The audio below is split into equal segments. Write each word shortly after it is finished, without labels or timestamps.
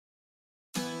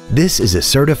This is a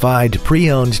certified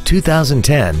pre-owned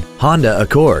 2010 Honda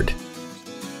Accord.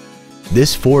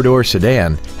 This four-door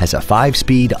sedan has a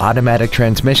 5-speed automatic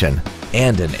transmission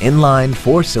and an inline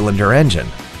 4-cylinder engine.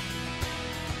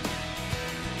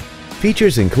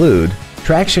 Features include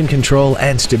traction control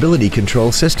and stability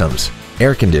control systems,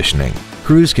 air conditioning,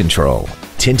 cruise control,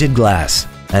 tinted glass,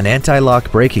 an anti-lock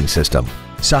braking system,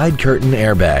 side curtain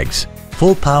airbags,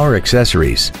 full power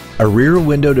accessories, a rear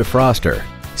window defroster,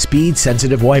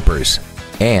 speed-sensitive wipers,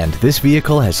 and this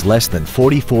vehicle has less than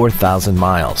 44,000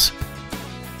 miles.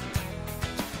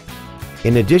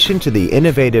 In addition to the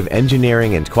innovative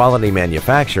engineering and quality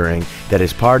manufacturing that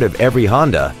is part of every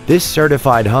Honda, this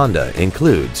certified Honda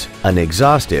includes an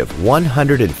exhaustive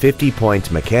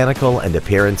 150-point mechanical and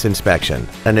appearance inspection,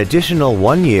 an additional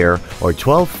 1 year or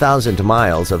 12,000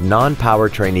 miles of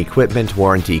non-powertrain equipment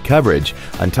warranty coverage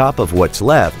on top of what's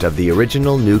left of the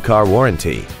original new car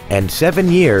warranty, and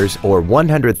 7 years or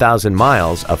 100,000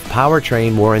 miles of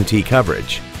powertrain warranty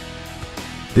coverage.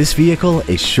 This vehicle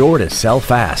is sure to sell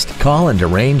fast. Call and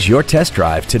arrange your test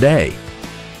drive today.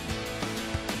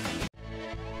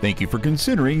 Thank you for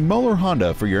considering Muller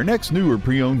Honda for your next new or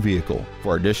pre-owned vehicle.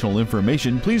 For additional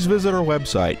information, please visit our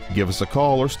website, give us a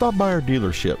call, or stop by our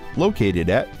dealership located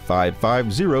at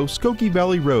 550 Skokie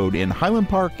Valley Road in Highland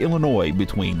Park, Illinois,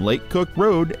 between Lake Cook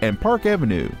Road and Park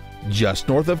Avenue, just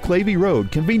north of Clavey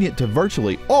Road, convenient to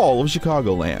virtually all of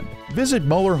Chicagoland. Visit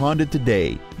Muller Honda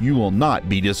today. You will not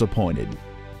be disappointed.